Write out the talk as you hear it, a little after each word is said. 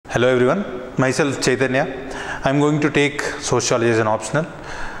Hello everyone, myself Chaitanya. I am going to take Sociology as an optional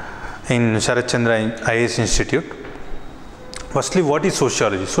in Sarat Chandra IAS Institute. Firstly, what is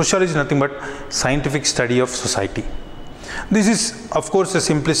Sociology? Sociology is nothing but scientific study of society. This is of course a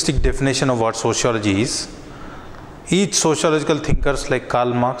simplistic definition of what sociology is. Each sociological thinkers like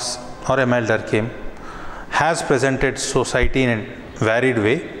Karl Marx or Emile Durkheim has presented society in a varied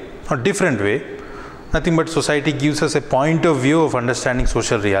way or different way. Nothing but society gives us a point of view of understanding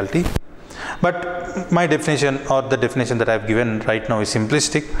social reality. But my definition or the definition that I have given right now is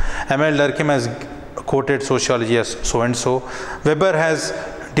simplistic. Emile Durkheim has quoted sociology as so and so. Weber has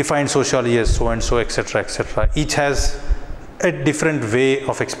defined sociology as so and so, etc., etc. Each has a different way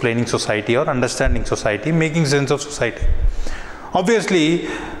of explaining society or understanding society, making sense of society. Obviously,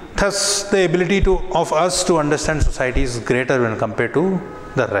 thus the ability of us to understand society is greater when compared to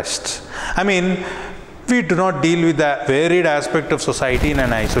the rest. I mean, we do not deal with the varied aspect of society in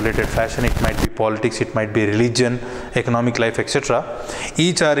an isolated fashion. It might be politics, it might be religion, economic life, etc.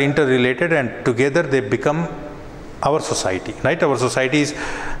 Each are interrelated and together they become our society, right? Our society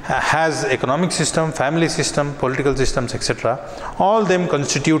has economic system, family system, political systems, etc. All them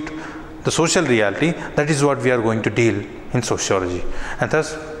constitute the social reality. That is what we are going to deal in sociology. And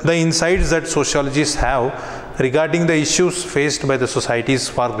thus the insights that sociologists have regarding the issues faced by the society is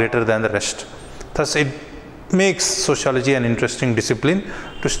far greater than the rest. Thus it makes sociology an interesting discipline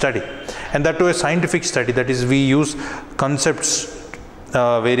to study, and that to a scientific study. That is, we use concepts,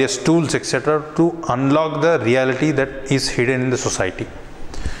 various tools, etc. to unlock the reality that is hidden in the society.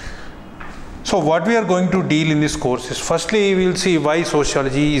 So what we are going to deal in this course is, firstly we will see why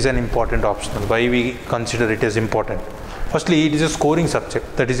sociology is an important optional, why we consider it as important. Firstly, it is a scoring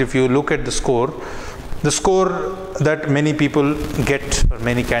subject. That is, if you look at the score that many people get or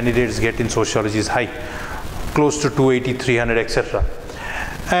many candidates get in sociology is high, close to 280, 300, etc.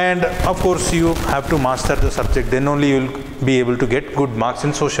 And of course you have to master the subject, then only you will be able to get good marks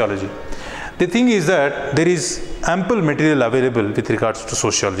in sociology. The thing is that there is ample material available with regards to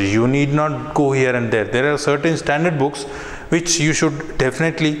sociology. You need not go here and there. There are certain standard books which you should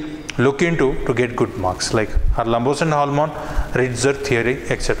definitely look into to get good marks, like Lambos and Holman, Ritzer theory,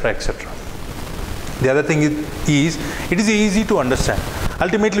 etc., etc. The other thing is, it is easy to understand.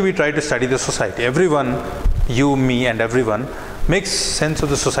 Ultimately, we try to study the society. Everyone, you, me, and everyone makes sense of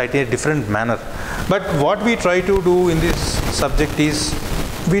the society in a different manner. But what we try to do in this subject is,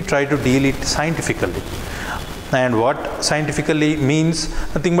 we try to deal it scientifically. And what scientifically means,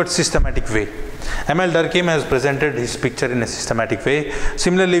 nothing but systematic way. Emile Durkheim has presented his picture in a systematic way.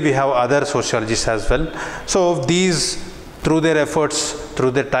 Similarly, we have other sociologists as well. So these, through their efforts, through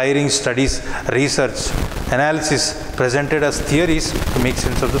their tiring studies, research, analysis, presented as theories to make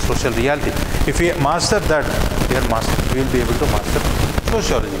sense of the social reality. If we master that, we will be able to master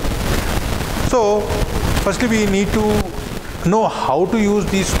sociology. So, firstly we need to know how to use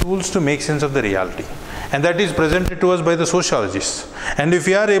these tools to make sense of the reality. And that is presented to us by the sociologists. And if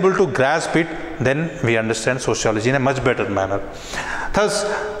we are able to grasp it, then we understand sociology in a much better manner. Thus,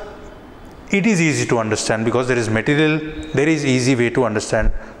 it is easy to understand because there is material, there is easy way to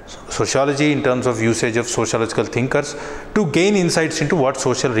understand sociology in terms of usage of sociological thinkers to gain insights into what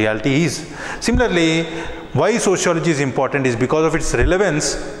social reality is. Similarly, why sociology is important is because of its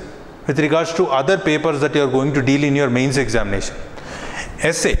relevance with regards to other papers that you are going to deal in your mains examination.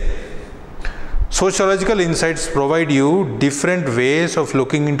 Essay. Sociological insights provide you different ways of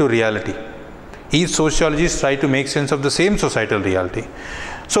looking into reality. Each sociologist tries to make sense of the same societal reality.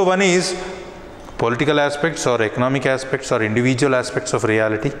 So one is political aspects or economic aspects or individual aspects of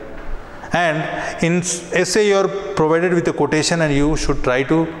reality. And in essay you are provided with a quotation and you should try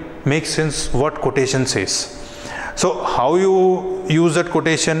to make sense what quotation says. So how you use that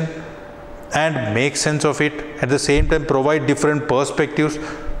quotation and make sense of it, at the same time provide different perspectives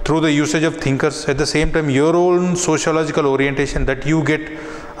through the usage of thinkers, at the same time your own sociological orientation that you get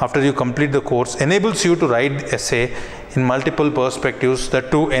after you complete the course enables you to write essay in multiple perspectives,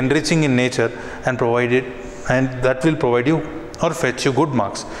 that too enriching in nature, and that will provide you or fetch you good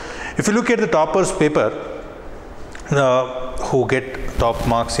marks. If you look at the toppers paper, who get top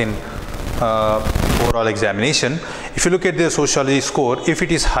marks in overall examination, if you look at their sociology score, if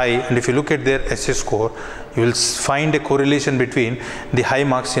it is high, and if you look at their essay score, you will find a correlation between the high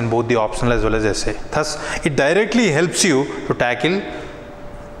marks in both the optional as well as essay. Thus, it directly helps you to tackle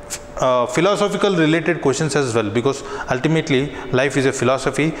philosophical related questions as well, because ultimately life is a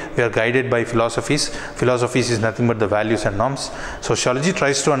philosophy. We are guided by philosophies. Philosophies is nothing but the values and norms. Sociology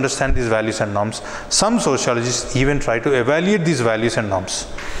tries to understand these values and norms. Some sociologists even try to evaluate these values and norms.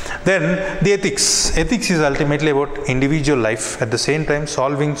 Then the ethics. Ethics is ultimately about individual life, at the same time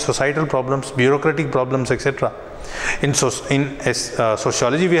solving societal problems, bureaucratic problems, etc. In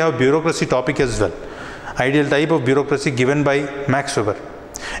sociology, we have bureaucracy topic as well. Ideal type of bureaucracy given by Max Weber.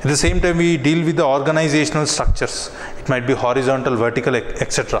 At the same time, we deal with the organizational structures. It might be horizontal, vertical,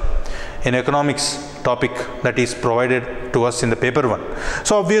 etc. In economics topic that is provided to us in the paper 1.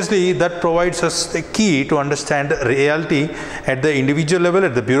 So obviously that provides us a key to understand reality at the individual level,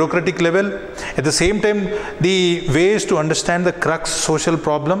 at the bureaucratic level. At the same time, the ways to understand the crux social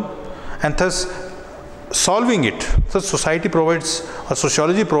problem and thus solving it. So society provides, or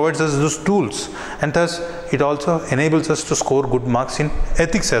sociology provides us those tools, and thus it also enables us to score good marks in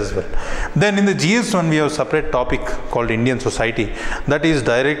ethics as well. Then in the GS1 we have a separate topic called Indian society, that is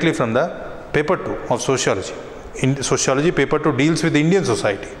directly from the paper 2 of sociology. In sociology, paper 2 deals with the Indian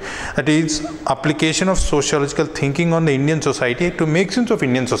society, that is application of sociological thinking on the Indian society to make sense of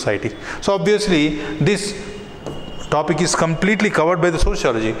Indian society. So obviously this topic is completely covered by the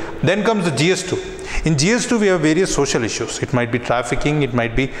sociology. Then comes the GS2. In GS2 we have various social issues. It might be trafficking, it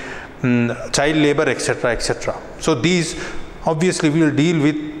might be child labor, etc., etc. So these obviously we will deal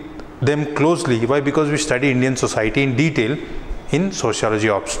with them closely. Why? Because we study Indian society in detail in sociology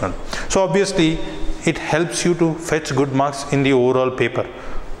optional. So obviously it helps you to fetch good marks in the overall paper,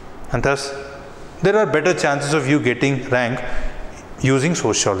 and thus there are better chances of you getting rank using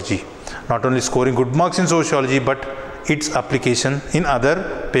sociology. Not only scoring good marks in sociology, but its application in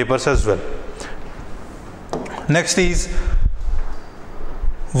other papers as well. Next is,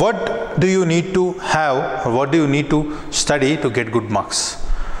 what do you need to have, or what do you need to study to get good marks?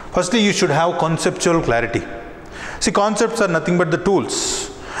 Firstly, you should have conceptual clarity. See, concepts are nothing but the tools.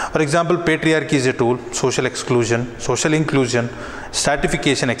 For example, patriarchy is a tool, social exclusion, social inclusion,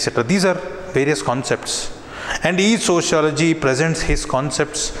 stratification, etc. These are various concepts. And each sociology presents his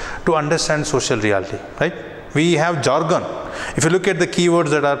concepts to understand social reality, right? We have jargon. If you look at the keywords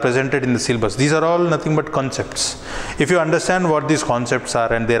that are presented in the syllabus, these are all nothing but concepts. If you understand what these concepts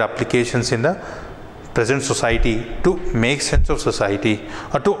are and their applications in the present society to make sense of society,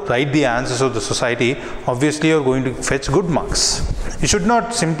 or to write the answers of the society, obviously you are going to fetch good marks. You should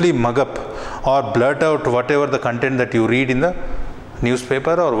not simply mug up or blurt out whatever the content that you read in the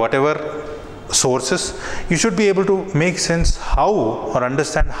newspaper or whatever sources. You should be able to make sense how, or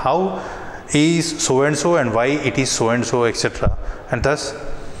understand how is so and so and why it is so and so, etc. And thus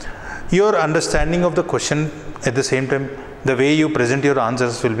your understanding of the question, at the same time the way you present your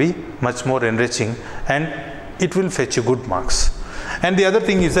answers will be much more enriching, and it will fetch you good marks. And the other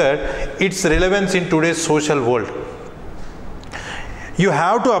thing is that its relevance in today's social world. You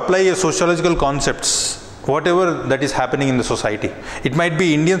have to apply a sociological concepts whatever that is happening in the society. It might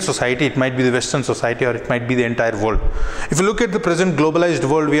be Indian society, it might be the Western society, or it might be the entire world. If you look at the present globalized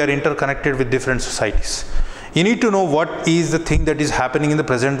world, we are interconnected with different societies. You need to know what is the thing that is happening in the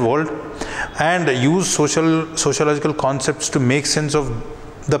present world and use sociological concepts to make sense of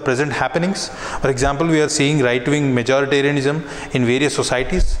the present happenings. For example, we are seeing right-wing majoritarianism in various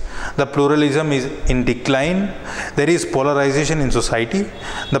societies. The pluralism is in decline. There is polarization in society.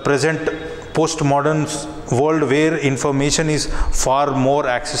 The present postmodern world where information is far more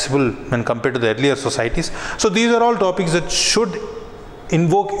accessible when compared to the earlier societies. So these are all topics that should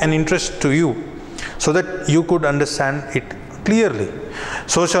invoke an interest to you so that you could understand it clearly.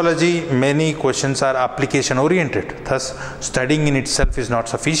 Sociology, many questions are application oriented. Thus, studying in itself is not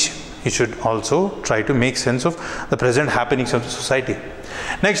sufficient. You should also try to make sense of the present happenings of the society.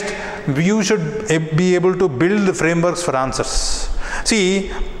 Next, you should be able to build the frameworks for answers.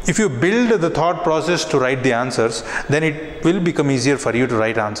 See, if you build the thought process to write the answers, then it will become easier for you to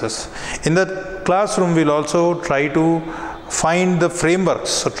write answers. In the classroom, we'll also try to find the frameworks,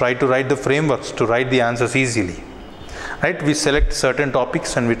 so try to write the frameworks to write the answers easily. Right? We select certain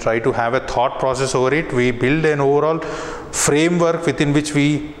topics and we try to have a thought process over it. We build an overall framework within which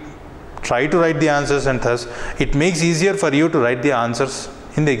we try to write the answers, and thus it makes easier for you to write the answers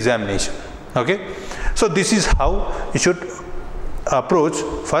in the examination. Okay? So this is how you should approach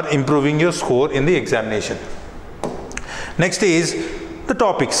for improving your score in the examination. Next is the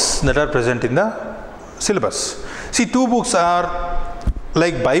topics that are present in the syllabus. See, two books are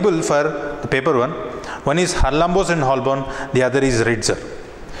like Bible for the paper one. One is Harlambos and Holborn, the other is Ritzer.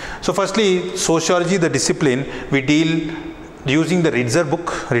 So firstly, sociology, the discipline, we deal using the Ritzer book.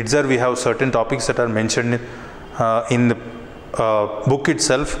 Ritzer, we have certain topics that are mentioned in the book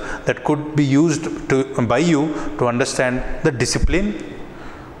itself that could be used by you to understand the discipline.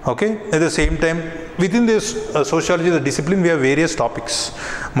 Okay, at the same time, within this sociology, the discipline, we have various topics,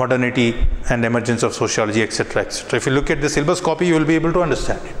 modernity and emergence of sociology, etc., etc. If you look at the syllabus copy, you will be able to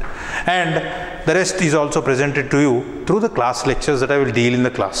understand it. And the rest is also presented to you through the class lectures that I will deal in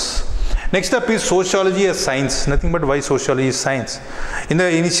the class. Next up is sociology as science. Nothing but why sociology is science. In the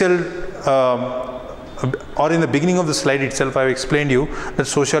initial or in the beginning of the slide itself, I have explained you that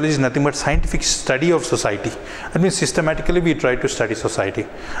sociology is nothing but scientific study of society. That means systematically we try to study society,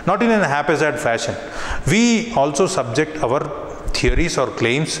 not in a haphazard fashion. We also subject our theories or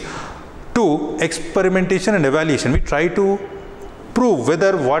claims to experimentation and evaluation. We try to prove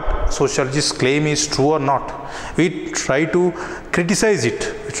whether what sociologists claim is true or not. We try to criticize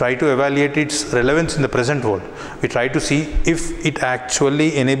it. We try to evaluate its relevance in the present world. We try to see if it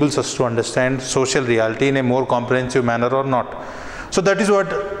actually enables us to understand social reality in a more comprehensive manner or not. So that is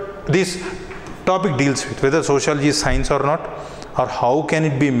what this topic deals with, whether sociology is science or not, or how can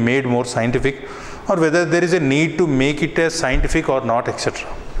it be made more scientific, or whether there is a need to make it as scientific or not,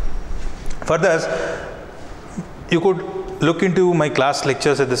 etc. Further, you could look into my class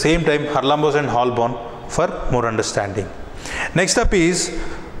lectures at the same time, Harlambos and Holborn, for more understanding. Next up is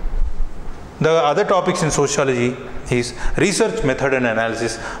the other topics in sociology is research method and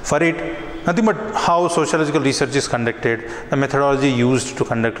analysis. For it, nothing but how sociological research is conducted, the methodology used to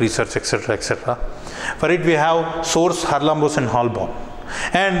conduct research, etc., etc. For it, we have source, Harlambos and Holborn.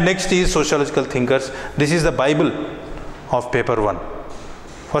 And next is sociological thinkers. This is the Bible of paper 1.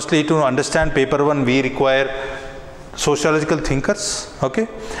 Firstly, to understand paper 1, we require sociological thinkers. Okay,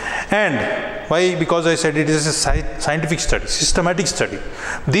 and why? Because I said it is a scientific study, systematic study.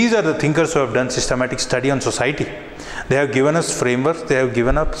 These are the thinkers who have done systematic study on society. They have given us frameworks, they have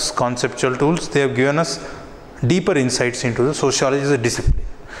given us conceptual tools, they have given us deeper insights into the sociology as a discipline.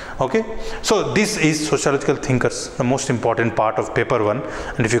 Okay, so this is sociological thinkers, the most important part of paper 1.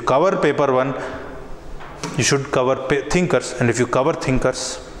 And if you cover paper 1, you should cover thinkers, and if you cover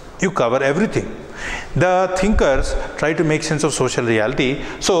thinkers, you cover everything. The thinkers try to make sense of social reality,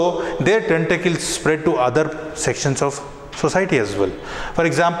 so their tentacles spread to other sections of society as well. For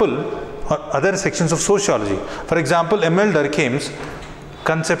example, other sections of sociology. For example, M.L. Durkheim's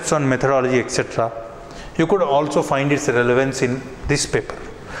concepts on methodology, etc. You could also find its relevance in this paper.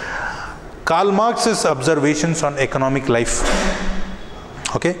 Karl Marx's observations on economic life,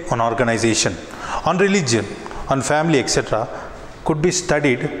 okay, on organization, on religion, on family, etc. could be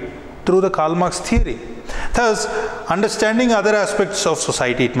studied through the Karl Marx theory. Thus, understanding other aspects of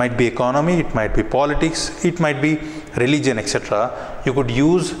society, it might be economy, it might be politics, it might be religion, etc. You could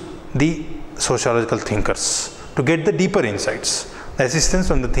use the sociological thinkers to get the deeper insights. The assistance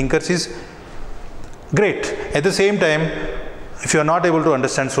from the thinkers is great. At the same time, if you are not able to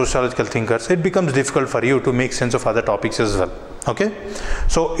understand sociological thinkers, it becomes difficult for you to make sense of other topics as well. Okay,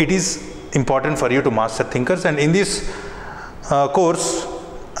 so it is important for you to master thinkers, and in this course,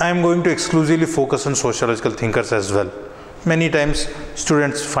 I am going to exclusively focus on sociological thinkers as well. Many times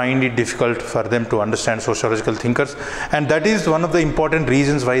students find it difficult for them to understand sociological thinkers, and that is one of the important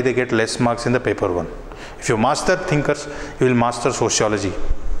reasons why they get less marks in the paper 1. If you master thinkers, you will master sociology.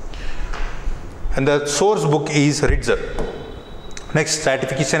 And the source book is Ritzer. Next,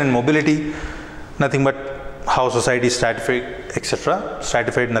 stratification and mobility, nothing but how society is stratified, etc.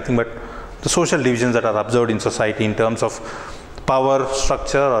 Stratified, nothing but the social divisions that are observed in society in terms of power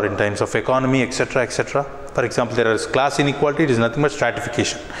structure or in terms of economy, etc., etc. For example, there is class inequality, it is nothing but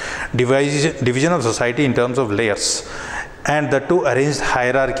stratification. Division of society in terms of layers, and the two arranged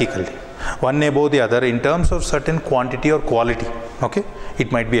hierarchically, one above the other in terms of certain quantity or quality. Okay,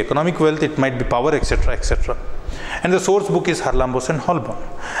 it might be economic wealth, it might be power, etc., etc. And the source book is Harlambos and Holborn.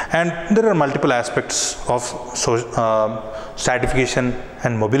 And there are multiple aspects of stratification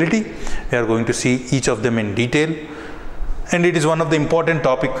and mobility. We are going to see each of them in detail. And it is one of the important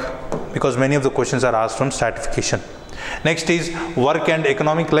topic because many of the questions are asked from stratification. Next is work and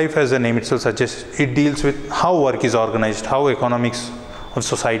economic life, as the name itself suggests. It deals with how work is organized, how economics of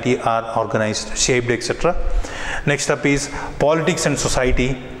society are organized, shaped, etc. Next up is politics and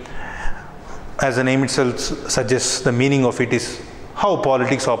society. As the name itself suggests, the meaning of it is how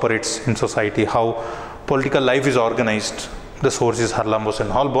politics operates in society, how political life is organized. The source is Harlambos and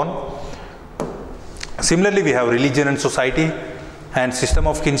Holborn. Similarly, we have religion and society and system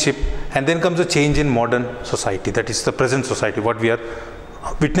of kinship, and then comes a change in modern society, that is the present society, what we are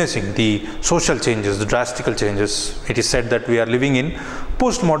witnessing, the social changes, the drastical changes. It is said that we are living in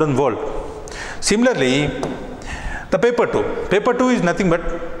postmodern world. Similarly, the paper 2 is nothing but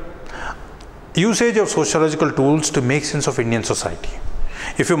usage of sociological tools to make sense of Indian society.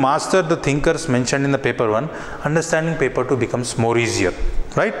 If you master the thinkers mentioned in the paper 1, understanding paper 2 becomes more easier,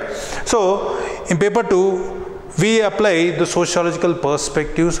 right? So in paper 2, we apply the sociological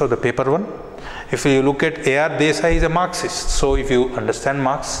perspectives of the paper 1. If you look at A.R. Desai is a Marxist. So if you understand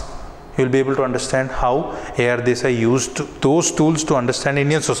Marx, you will be able to understand how A.R. Desai used those tools to understand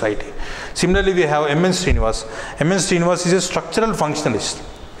Indian society. Similarly, we have M.N. Srinivas. M.N. Srinivas is a structural functionalist.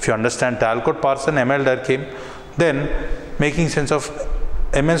 If you understand Talcott, Parson, M.L. Durkheim, then making sense of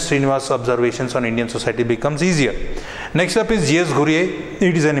M.N. Srinivas' observations on Indian society becomes easier. Next up is G.S. Ghurye.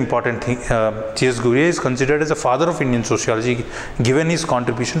 It is an important thing. G.S. Ghurye is considered as the father of Indian sociology, given his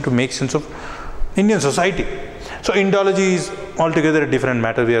contribution to make sense of Indian society. So Indology is altogether a different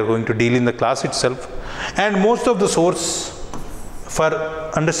matter we are going to deal in the class itself. And most of the source for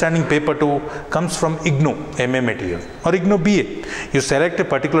understanding paper 2 comes from IGNOU MA material or IGNOU BA. You select a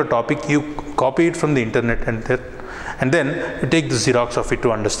particular topic, you copy it from the internet, and then you take the Xerox of it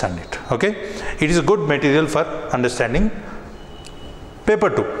to understand it. Okay, it is a good material for understanding paper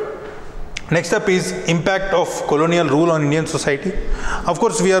 2. Next up is impact of colonial rule on Indian society. Of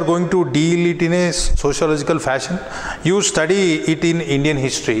course, we are going to deal it in a sociological fashion. You study it in Indian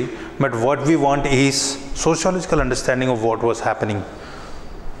history, but what we want is sociological understanding of what was happening.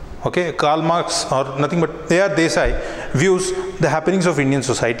 Okay, Karl Marx or nothing but A.R. Desai views the happenings of Indian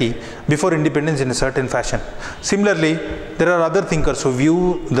society before independence in a certain fashion. Similarly, there are other thinkers who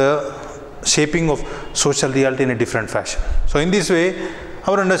view the shaping of social reality in a different fashion. So in this way,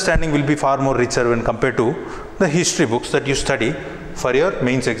 our understanding will be far more richer when compared to the history books that you study for your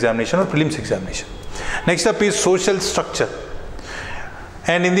mains examination or prelims examination. Next up is social structure.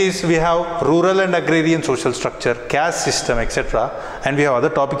 And in this we have rural and agrarian social structure, caste system, etc. And we have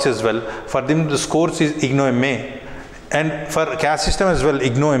other topics as well. For them the scores is IGNOU MA, and for caste system as well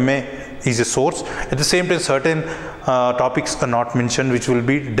IGNOU MA is a source. At the same time certain topics are not mentioned which will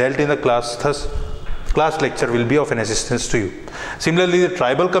be dealt in the class, thus class lecture will be of an assistance to you. Similarly, the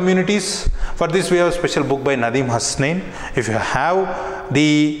tribal communities, for this we have a special book by Nadeem Hasnain. If you have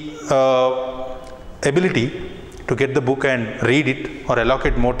the ability to get the book and read it or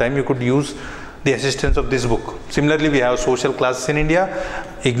allocate more time, you could use the assistance of this book. Similarly, we have social classes in India,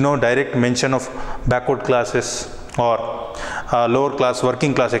 IGNOU direct mention of backward classes or lower class,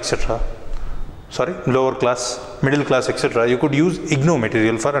 working class, etc. Sorry, lower class, middle class, etc. You could use IGNOU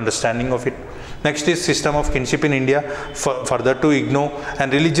material for understanding of it. Next is system of kinship in India, further to IGNOU,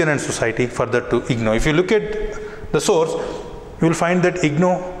 and religion and society, further to IGNOU. If you look at the source, you will find that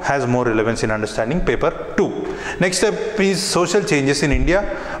IGNOU has more relevance in understanding paper 2. Next step is social changes in India.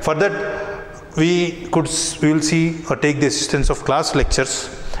 For that, we will see or take the assistance of class lectures.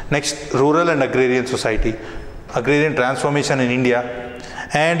 Next, rural and agrarian society, agrarian transformation in India,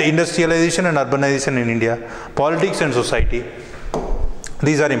 and industrialization and urbanization in India, politics and society.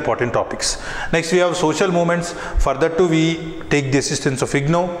 These are important topics. Next we have social movements. Further to we take the assistance of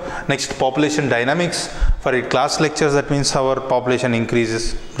IGNOU. Next, population dynamics. For a class lectures, that means our population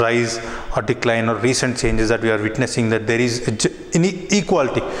increases, rise or decline, or recent changes that we are witnessing, that there is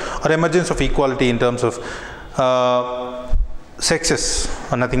inequality or emergence of equality in terms of sexes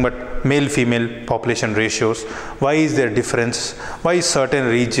or nothing but male female population ratios. Why is there difference? Why certain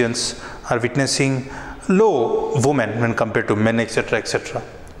regions are witnessing low women when compared to men, etc., etc.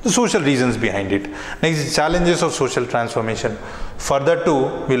 The social reasons behind it. Next, challenges of social transformation. Further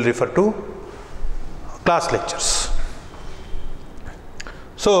to, we'll refer to class lectures.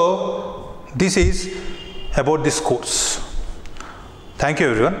 So this is about this course. Thank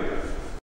you everyone.